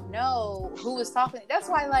you don't know who is talking. That's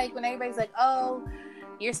why, like, when everybody's like, oh,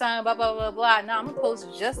 your son, blah, blah, blah, blah. No, I'm going to post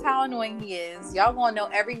just how annoying he is. Y'all going to know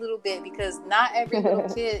every little bit because not every little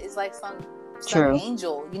kid is like some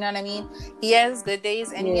angel. You know what I mean? He has his good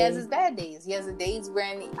days and he has his bad days. He has the days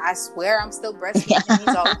when I swear I'm still breastfeeding and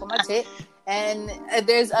he's all up on my tit. And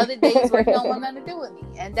there's other days where he don't want nothing to do with me.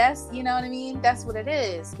 And that's, you know what I mean? That's what it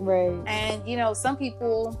is. Right. And, you know, some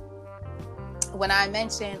people, when I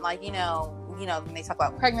mentioned, like, you know, when they talk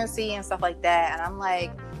about pregnancy and stuff like that, and I'm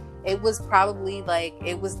like, it was probably like,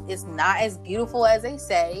 it's not as beautiful as they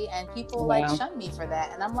say. And people like shun me for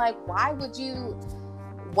that. And I'm like, what's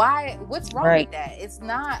wrong with that? It's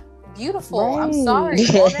not beautiful. I'm sorry.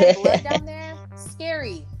 All that blood down there,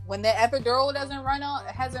 scary. When the epidural hasn't run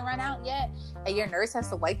out yet, and your nurse has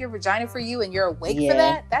to wipe your vagina for you, and you're awake for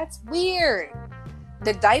that, that's weird.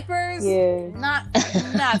 The diapers, not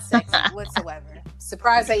sexy whatsoever.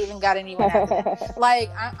 Surprised I even got anyone after that.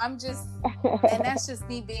 Like, I'm just, and that's just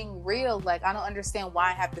me being real. Like, I don't understand why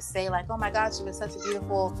I have to say, like, oh my gosh, it was such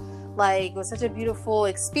a beautiful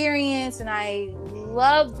experience, and I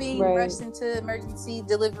love being rushed into emergency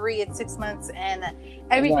delivery at 6 months, and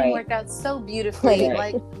everything worked out so beautifully.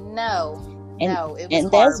 Like, no, it was and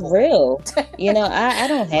horrible. That's real. You know, I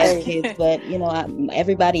don't have kids, but you know,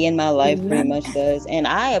 everybody in my life pretty much does, and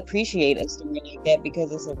I appreciate a story like that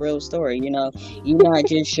because it's a real story. You know, you're not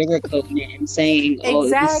just sugarcoating it and saying, "Oh,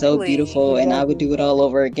 it was so beautiful," and I would do it all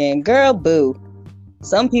over again. Girl, boo.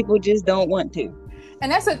 Some people just don't want to.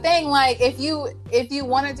 And that's the thing, like, if you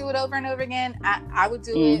want to do it over and over again, I would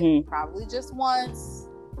do it probably just once,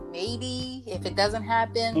 maybe. If it doesn't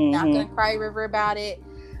happen, not gonna cry river about it.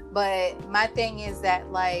 But my thing is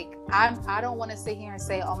that, like, I don't want to sit here and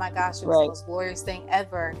say, oh my gosh, it was the most glorious thing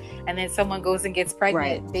ever, and then someone goes and gets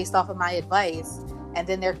pregnant based off of my advice, and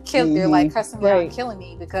then they're like cussing me out and killing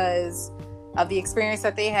me because of the experience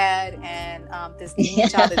that they had, and this new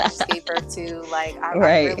child that they just gave birth to. Like, I'm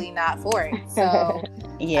really not for it. So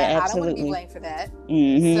absolutely. I don't want to be blamed for that.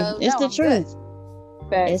 So, it's the truth.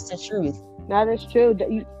 It's the truth. No, that's true.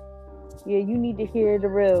 You need to hear the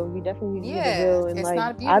real. You definitely need to hear the real. And it's like,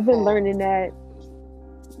 not beautiful. I've been learning that.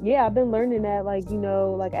 Yeah, I've been learning that, like, you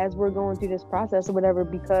know, like, as we're going through this process or whatever,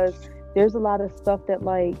 because there's a lot of stuff that,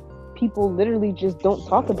 like, people literally just don't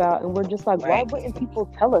talk about, and we're just like, why wouldn't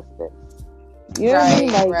people tell us this? You know what I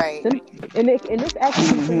mean? Like, and this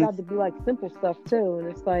actually turned out to be like simple stuff too, and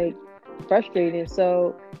it's like frustrating.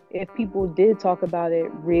 So if people did talk about it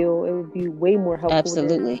real, it would be way more helpful.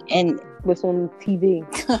 Absolutely, and what's on TV.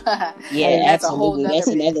 Absolutely. That's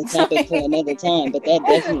another topic for another time, but that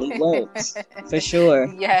definitely works for sure.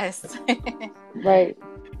 Yes. Right.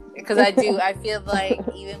 Because I feel like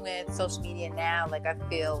even with social media now, like, I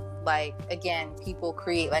feel like, again, people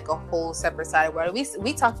create like a whole separate side of world.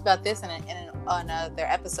 We talked about this in another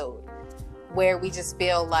episode, where we just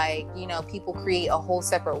feel like, you know, people create a whole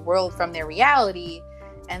separate world from their reality,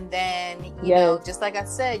 and then you know, just like I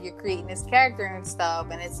said, you're creating this character and stuff,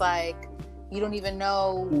 and it's like you don't even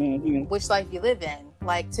know which life you live in.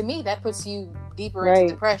 Like, to me, that puts you deeper into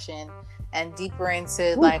depression and deeper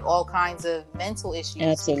into like all kinds of mental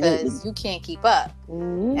issues because you can't keep up.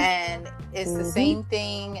 And it's the same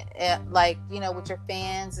thing, like, you know, with your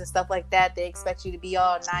fans and stuff like that. They expect you to be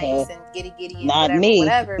all nice and giddy and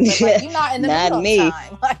whatever. But like, you're not in the middle of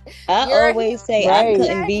time. Like, I always say I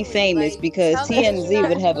couldn't be famous because TMZ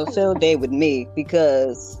would have a field day with me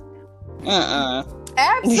because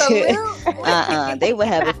absolutely. They would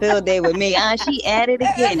have a field day with me. She at it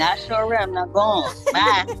again. I sure am. Not gone.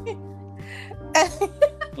 Bye.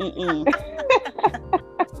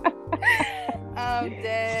 I'm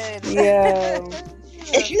dead. Yeah.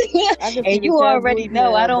 And you already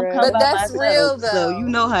know I don't come but by that's myself, real, though. so you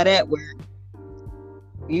know how that works.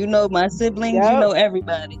 You know my siblings. You know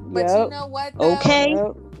everybody. But you know what, though? Okay.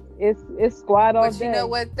 It's squad all day. But you know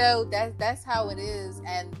what, though? That's how it is.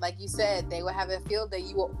 And like you said, they will have a field that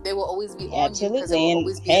they will always be on you because there will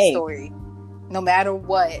always be a story. No matter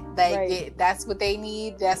what, that's what they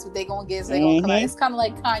need. That's what they're gonna get. So they're gonna come out. It's kind of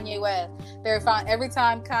like Kanye West. They're fine every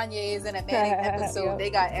time Kanye is in a manic episode. They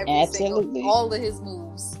got all of his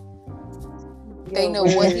moves. They know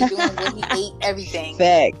what he's doing, what he ate, everything.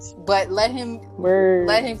 Facts. But let him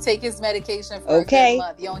take his medication for a good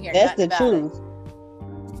month. You don't hear that's nothing the about truth.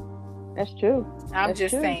 it. That's true. I'm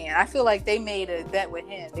just saying. I feel like they made a bet with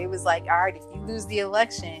him. They was like, all right, if you lose the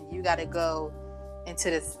election, you got to go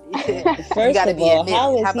into this. First of all,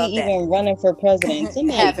 how is he even running for president?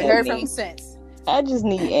 Somebody haven't heard from him since. I just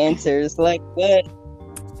need answers. Like, what?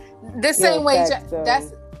 The same way.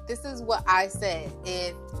 This is what I said.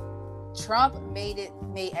 If Trump made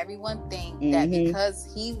everyone think that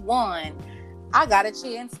because he won, I got a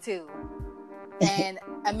chance to. And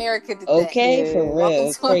America did that. Okay, for Welcome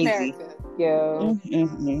real, to crazy. America. Yo,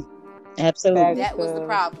 Absolutely. That was the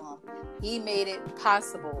problem. He made it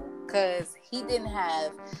possible because he didn't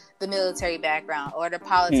have the military background or the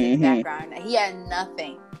politics background. He had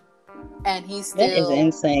nothing, and he That is still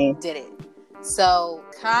insane. did it. So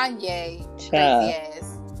Kanye, Child. crazy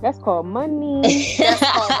ass. that's called money. That's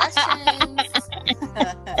called Russians.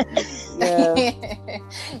 Yeah.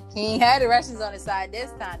 He ain't had the Russians on his side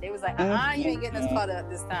this time. They was like, you ain't getting us caught up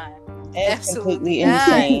this time. That's completely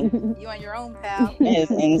Absolutely not. insane. You on your own, pal. That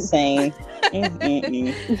is insane.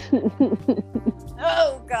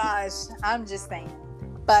 Oh gosh, I'm just saying.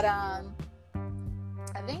 But I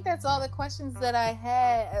think that's all the questions that I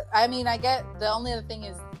had. I mean, I get the only other thing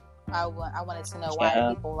is I wanted to know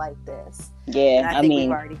why people like this. Yeah, and I think we've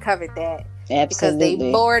already covered that. Absolutely. Because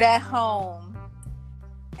they bored at home.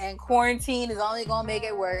 And quarantine is only going to make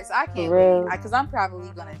it worse. I can't wait. Because I'm probably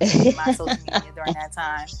going to delete my social media during that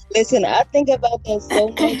time. Listen, I think about that so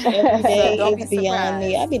much every day. So it's beyond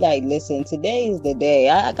me. I be like, listen, today is the day.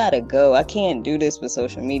 I got to go. I can't do this with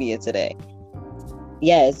social media today.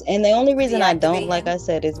 Yes. And the only reason I don't, like I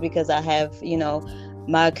said, is because I have,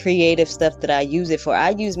 my creative stuff that I use it for. I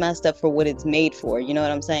use my stuff for what it's made for. You know what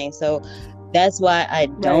I'm saying? So that's why I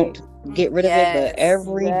don't get rid of it. But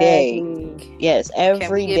every day,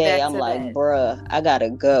 every day I'm like, bruh, I gotta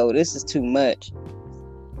go. This is too much.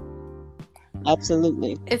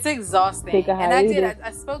 Absolutely. It's exhausting. And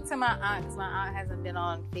I spoke to my aunt because my aunt hasn't been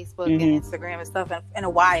on Facebook and Instagram and stuff in a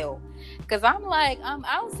while. Because I'm like,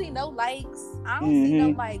 I don't see no likes. I don't see no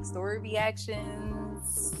like story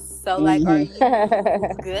reactions. So like, are you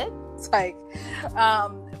good? It's like,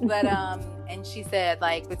 and she said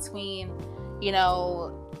like between,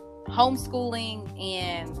 homeschooling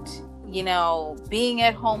and, being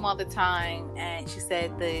at home all the time. And she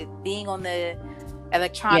said the being on the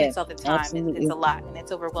electronics all the time, it's a lot and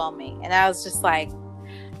it's overwhelming. And I was just like,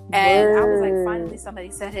 and I was like, finally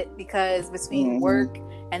somebody said it, because between work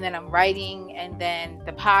and then I'm writing and then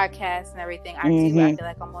the podcast and everything, I feel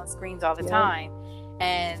like I'm on screens all the time.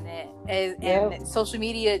 And social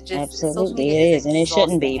media just social media is, and it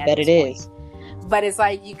shouldn't be, but it is. But it's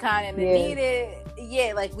like you kind of need it.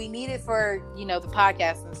 Yeah, like we need it for the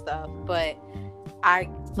podcast and stuff. But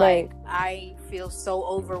I feel so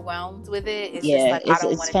overwhelmed with it. It's just like I don't want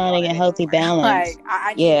to. It's finding a healthy balance. Like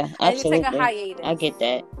I absolutely. Take a hiatus. I get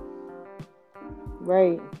that.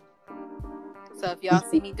 Right. So if y'all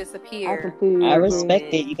see me disappear, I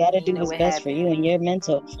respect it. You got to do what's best for you and your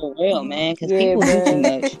mental, for real, man. Because people do too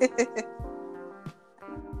much.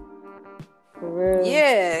 For real.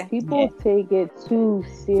 Yeah. People take it too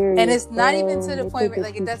serious. And it's not even to the point where,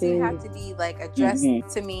 like, it doesn't have to be, like, addressed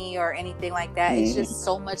to me or anything like that. It's just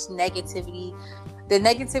so much negativity. The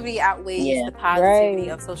negativity outweighs the positivity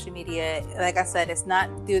of social media. Like I said, it's not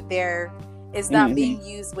there. It's not being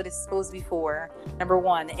used what it's supposed to be for. Number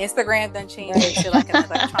one, Instagram done changed it to like an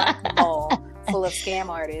electronic mall full of scam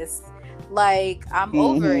artists. Like, I'm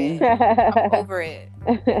over it. I'm over it.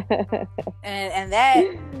 And that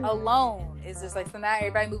alone is just like, so now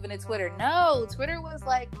everybody moving to Twitter. No, Twitter was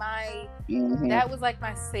like that was like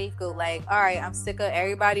my safe go. Like, all right, I'm sick of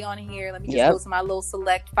everybody on here. Let me just go to my little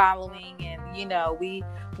select following, and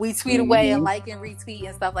we tweet away and like and retweet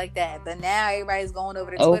and stuff like that. But now everybody's going over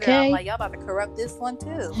to Twitter. I'm like, y'all about to corrupt this one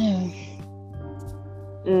too.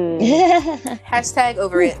 Hashtag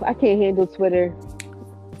over it. I can't handle Twitter.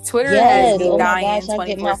 Twitter has me dying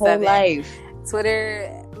 24/7.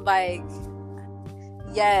 Twitter, like,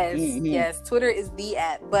 yes, Twitter is the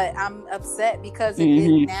app, but I'm upset because it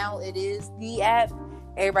is the app.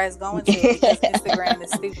 Everybody's going to it because Instagram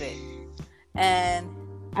is stupid. And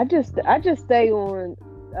I just stay on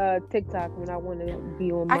TikTok when I want to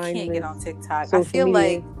be on. I can't get on TikTok. I feel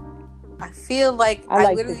like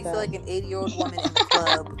I literally feel like an 80-year-old woman in the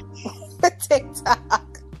club with TikTok.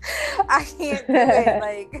 I can't do it.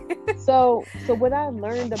 Like, so what I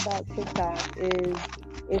learned about TikTok is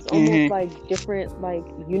it's almost like different like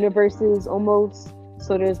universes almost.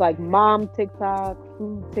 So there's like mom TikTok,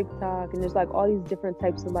 food TikTok, and there's like all these different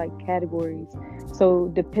types of like categories. So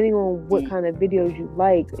depending on what kind of videos you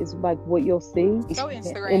like is like what you'll see. So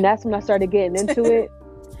Instagram. And that's when I started getting into it.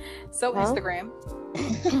 So Instagram.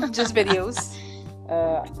 Just videos.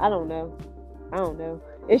 I don't know.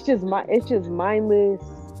 It's just mindless,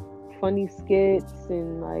 funny skits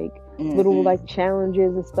and like little like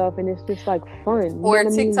challenges and stuff, and it's just like fun. Or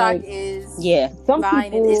TikTok is some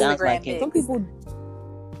Vine people, and Instagram like some people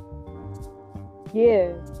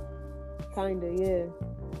kinda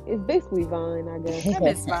it's basically Vine, I guess. I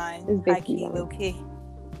miss Vine. It's basically low key.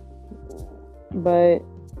 But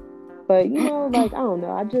But like I don't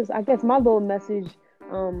know. I guess my little message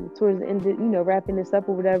towards the end of, wrapping this up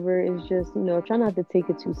or whatever is just, try not to take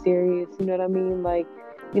it too serious. You know what I mean? Like,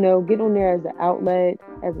 get on there as an outlet,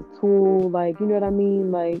 as a tool, like, you know what I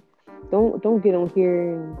mean? Like, don't get on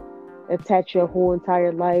here and attach your whole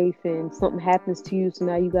entire life and something happens to you, so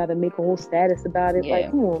now you gotta make a whole status about it.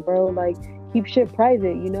 Like, come on, bro, like, keep shit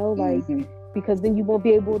private, like, because then you won't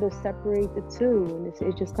be able to separate the two, and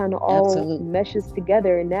it just kind of all meshes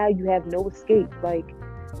together, and now you have no escape. Like,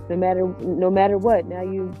 no matter what, now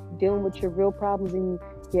you're dealing with your real problems in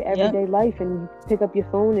your everyday life, and you pick up your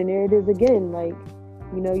phone and there it is again. Like,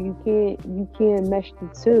 you can't mesh the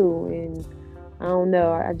two. And I don't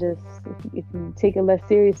know, I just, if you take it less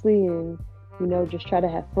seriously and just try to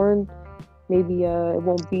have fun, maybe it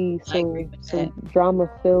won't be so drama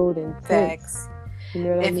filled and facts. You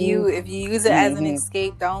know what I mean? If you use it as an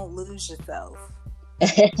escape, don't lose yourself.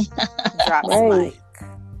 Drop the mic.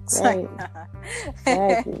 Right.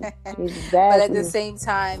 Exactly. But at the same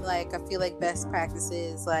time, like, I feel like best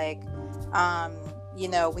practices, like,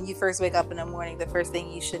 when you first wake up in the morning, the first thing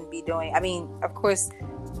you shouldn't be doing, I mean, of course,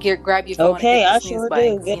 grab your phone. Okay, I sure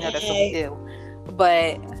do. That's what we do.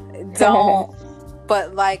 But don't.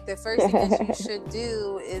 But like, the first thing that you should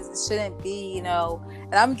do shouldn't be, and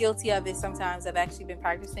I'm guilty of it sometimes. I've actually been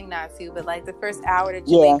practicing not to, but like the first hour that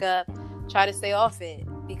you wake up, try to stay off it,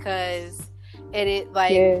 because the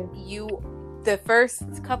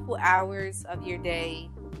first couple hours of your day,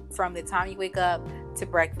 from the time you wake up to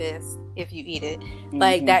breakfast, if you eat it,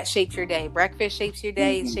 like, that shapes your day. Breakfast shapes your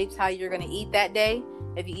day. It shapes how you're going to eat that day.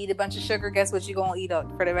 If you eat a bunch of sugar, guess what you're going to eat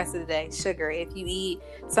up for the rest of the day? Sugar. If you eat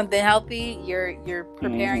something healthy, you're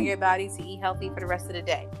preparing your body to eat healthy for the rest of the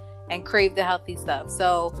day and crave the healthy stuff.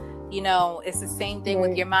 So, it's the same thing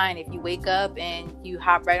with your mind. If you wake up and you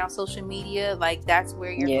hop right on social media, like, that's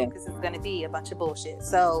where your focus is going to be, a bunch of bullshit.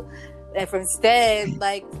 So, if instead,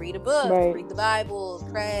 like, read a book, read the Bible,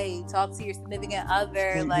 pray, talk to your significant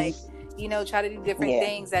other, like, try to do different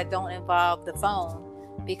things that don't involve the phone.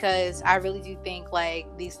 Because I really do think, like,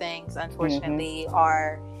 these things, unfortunately,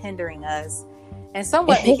 are hindering us and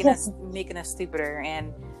somewhat making us stupider.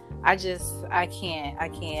 And I can't.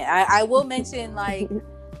 I will mention, like,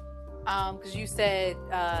 because you said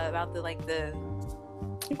about the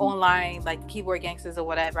online, like, keyboard gangsters or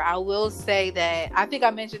whatever. I will say that I think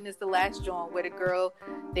I mentioned this the last joint, where the girl,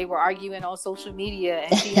 they were arguing on social media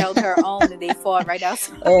and she held her own and they fought right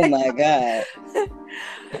outside. Oh my God.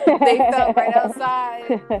 They fought right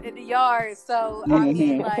outside in the yard. So I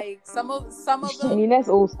mean, like, some of them, I mean, that's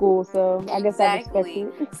old school, so I guess I respect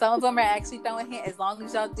it. Some of them are actually throwing hands, as long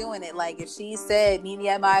as y'all doing it. Like, if she said, meet me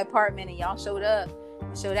at my apartment, and y'all showed up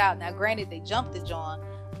and showed out. Now granted, they jumped the John,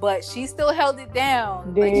 but she still held it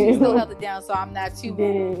down. Like, she still held it down, so I'm not too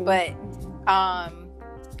mad. But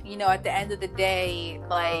at the end of the day,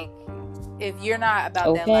 like, if you're not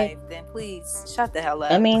about that life, then please shut the hell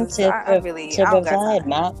up. I mean, to provide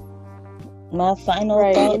my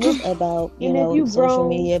final thoughts about social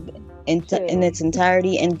media in its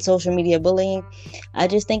entirety and social media bullying, I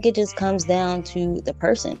just think it just comes down to the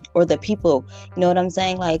person or the people. You know what I'm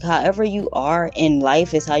saying? Like, however you are in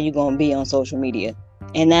life is how you're gonna be on social media.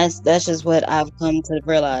 And that's just what I've come to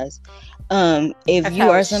realize. If you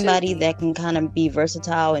are somebody that can kind of be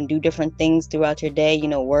versatile and do different things throughout your day,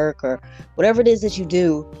 work or whatever it is that you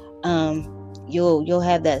do, you'll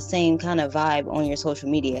have that same kind of vibe on your social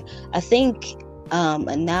media. I think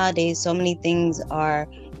nowadays so many things are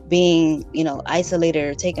being, isolated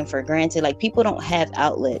or taken for granted. Like, people don't have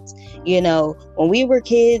outlets. When we were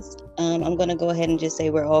kids, I'm gonna go ahead and just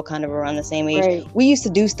say we're all kind of around the same age. We used to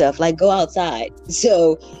do stuff like go outside.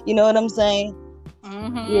 So, you know what I'm saying?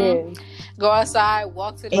 Yeah. Go outside,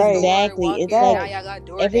 walk to the store. Exactly. It's like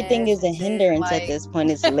everything is a hindrance at this point.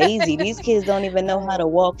 It's lazy. These kids don't even know how to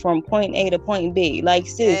walk from point A to point B. Like,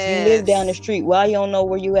 sis, you live down the street. Why you don't know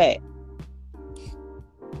where you at?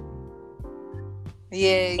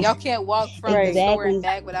 Yeah, y'all can't walk from the store and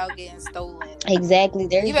back without getting stolen. Exactly.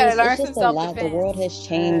 It's just a lot. The world has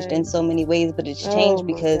changed in so many ways, but it's changed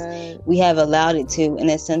because we have allowed it to, in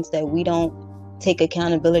a sense that we don't take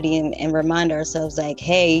accountability and remind ourselves, like,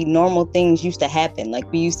 hey, normal things used to happen.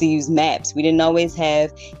 Like, we used to use maps. We didn't always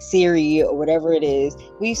have Siri or whatever it is.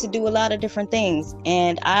 We used to do a lot of different things.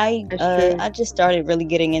 And I just started really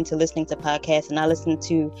getting into listening to podcasts, and I listened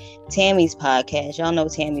to Tammy's podcast. Y'all know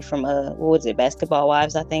Tammy from what was it, Basketball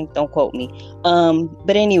Wives, I think. Don't quote me.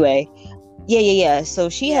 But anyway, yeah. So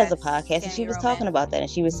she has a podcast, and she was talking about that, and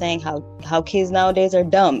she was saying how kids nowadays are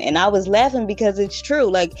dumb, and I was laughing because it's true.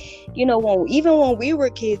 Like, even when we were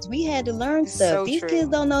kids, we had to learn stuff. These kids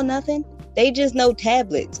don't know nothing. They just know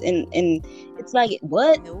tablets, and It's like,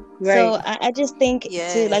 what? Nope. So Right. I just think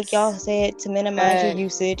to, like y'all Yes. said, to minimize your Facts.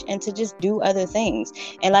 usage and to just do other things.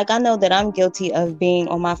 And like, I know that I'm guilty of being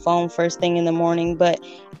on my phone first thing in the morning, but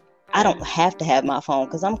I don't have to have my phone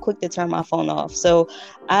because I'm quick to turn my phone off. So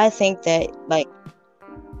I think that, like,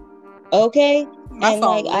 okay. My And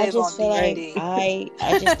like, phone I live just on feel like DND.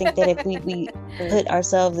 I just think that if we put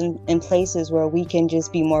ourselves in places where we can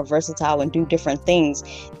just be more versatile and do different things,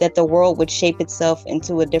 that the world would shape itself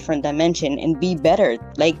into a different dimension and be better.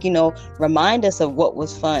 Like, remind us of what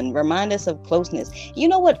was fun, remind us of closeness. You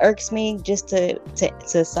know what irks me, just to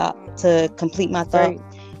complete my thought? Right.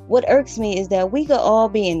 What irks me is that we could all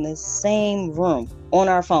be in the same room on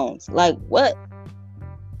our phones. Like, what?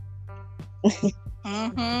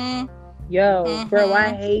 Mm-hmm. Yo, bro, I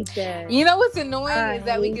Mm-hmm. hate that. You know what's annoying I is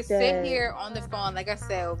that we hate can sit that. here on the phone. Like I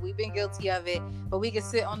said, we've been guilty of it, but we can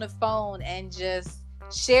sit on the phone and just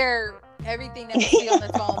share everything that we see on the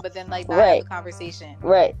phone, but then like not have Right. a conversation.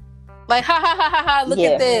 Right. Like, ha ha ha ha ha, look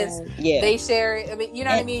Yeah. at this. Yeah. They share it. I mean, you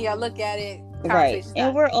know what I And- mean? Y'all look at it. Right. Conversation's And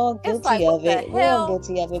done. we're all It's guilty like, what of the it. We're all hell?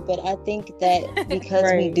 guilty of it. But I think that because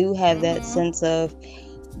we Right. do have that Mhm. sense of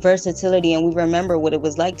versatility and we remember what it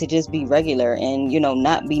was like to just be regular and,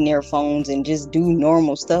 not be near phones and just do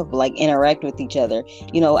normal stuff, like interact with each other.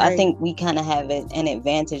 I Right. think we kind of have an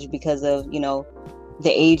advantage because of, the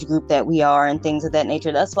age group that we are and things of that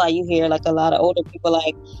nature. That's why you hear like a lot of older people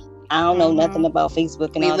like, I don't know nothing about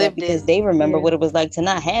Facebook and We all that, lived because it. they remember Yeah. what it was like to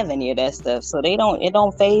not have any of that stuff. So it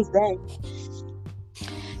don't phase them.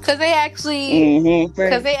 Because they actually, Mm-hmm.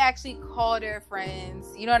 because Right. they actually call their friends.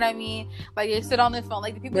 You know what I mean? Like they sit on the phone,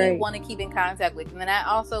 like the people you Right. want to keep in contact with. And then I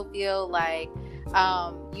also feel like,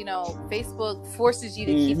 Facebook forces you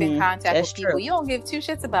to keep in Mhm. contact That's with people true. you don't give two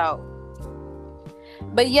shits about.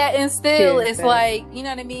 But yet and still, Yeah, it's facts. like, you know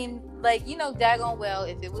what I mean? Like, daggone well,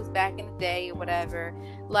 if it was back in the day or whatever,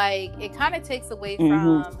 like it kind of takes away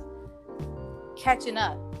Mhm. from catching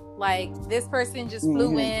up. Like this person just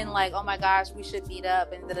flew Mhm. in, like, oh my gosh, we should meet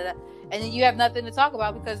up, and da-da-da. And then you have nothing to talk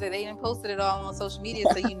about because they didn't posted it all on social media,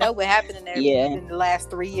 so you know what happened in there Yeah. in the last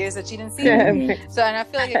 3 years that you didn't see. Mhm. So, and I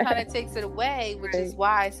feel like it kind of takes it away, which is Right.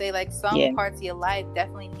 why I say like some Yeah. parts of your life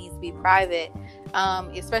definitely needs to be private,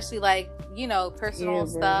 especially like personal Yeah, bro.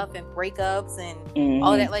 stuff and breakups and Mhm.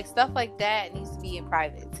 all that, like stuff like that needs to be in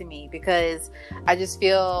private to me, because I just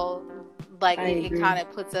feel like I it agree. kind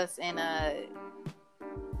of puts us in a,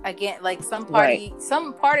 again, like some Right.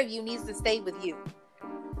 part of you needs to stay with you,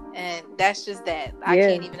 and that's just that. I Yeah.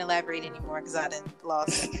 can't even elaborate anymore because I didn't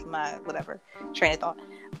lost my whatever train of thought.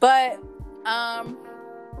 But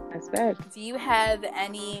That's facts. do you have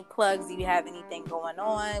any plugs? Do you have anything going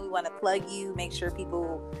on? We want to plug you. Make sure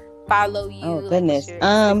people follow you. Oh, like, goodness. your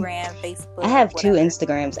Instagram, Facebook. I have two whatever.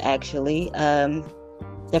 Instagrams actually.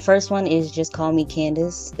 The first one is just call me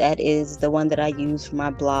Candace. That is the one that I use for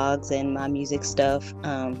my blogs and my music stuff.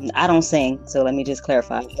 I don't sing, so let me just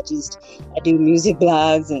clarify. I do music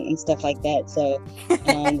blogs and stuff like that. So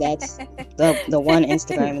that's the one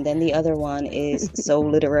Instagram, and then the other one is Soul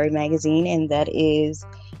Literary Magazine, and that is,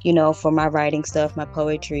 for my writing stuff, my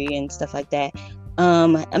poetry and stuff like that.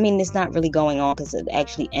 I mean, it's not really going on because it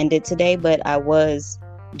actually ended today, but I was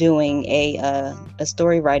doing a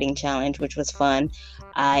story writing challenge, which was fun.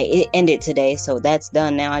 It ended today, so that's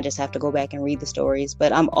done now. I just have to go back and read the stories.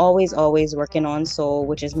 But I'm always working on Soul,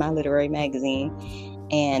 which is my literary magazine.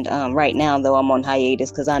 And right now, though, I'm on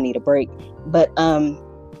hiatus because I need a break. But I'm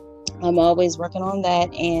always working on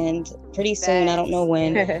that, and pretty soon, I don't know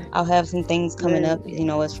when, I'll have some things coming up,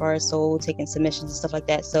 as far as Soul, taking submissions and stuff like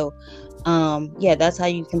that. So yeah, that's how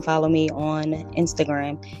you can follow me on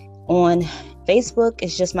Instagram. On Facebook,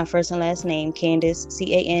 it's just my first and last name, Candace,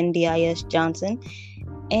 Candis Johnson.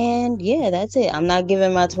 And yeah, that's it. I'm not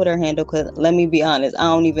giving my Twitter handle because, let me be honest, I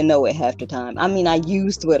don't even know it half the time. I mean, I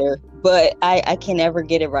use Twitter, but I can never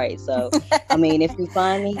get it right. So, I mean, if you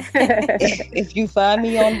find me, if you find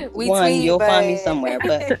me on one, you'll find me somewhere.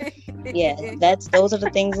 But yeah, those are the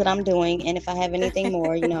things that I'm doing. And if I have anything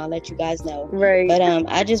more, I'll let you guys know. Right. But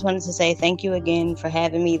I just wanted to say thank you again for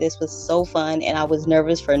having me. This was so fun, and I was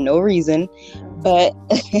nervous for no reason, but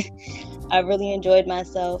I really enjoyed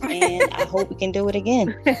myself, and I hope we can do it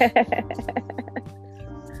again.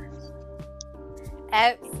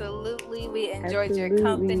 Absolutely, we enjoyed your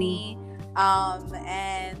company. And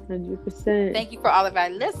 100%. thank you for all of our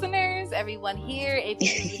listeners, everyone here. If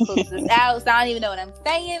you close this out, so I don't even know what I'm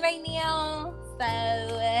saying right now.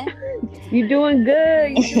 So you doing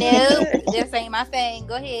good. Nope, this ain't my thing.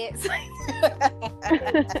 Go ahead.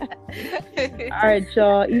 All right,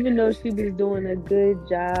 y'all. Even though she was doing a good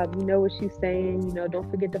job, you know what she's saying. Don't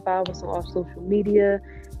forget to follow us on all social media.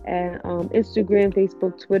 at Instagram,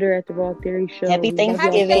 Facebook, Twitter at The Raw Theory Show. Happy We love y'all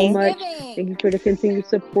so Thanksgiving. much. Thank you for the continued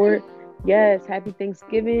support. Yes, happy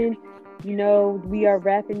Thanksgiving. You know, we are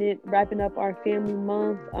wrapping up our family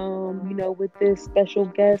month, you know, with this special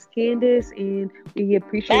guest, Candace, and we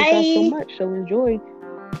appreciate y'all so much. So enjoy.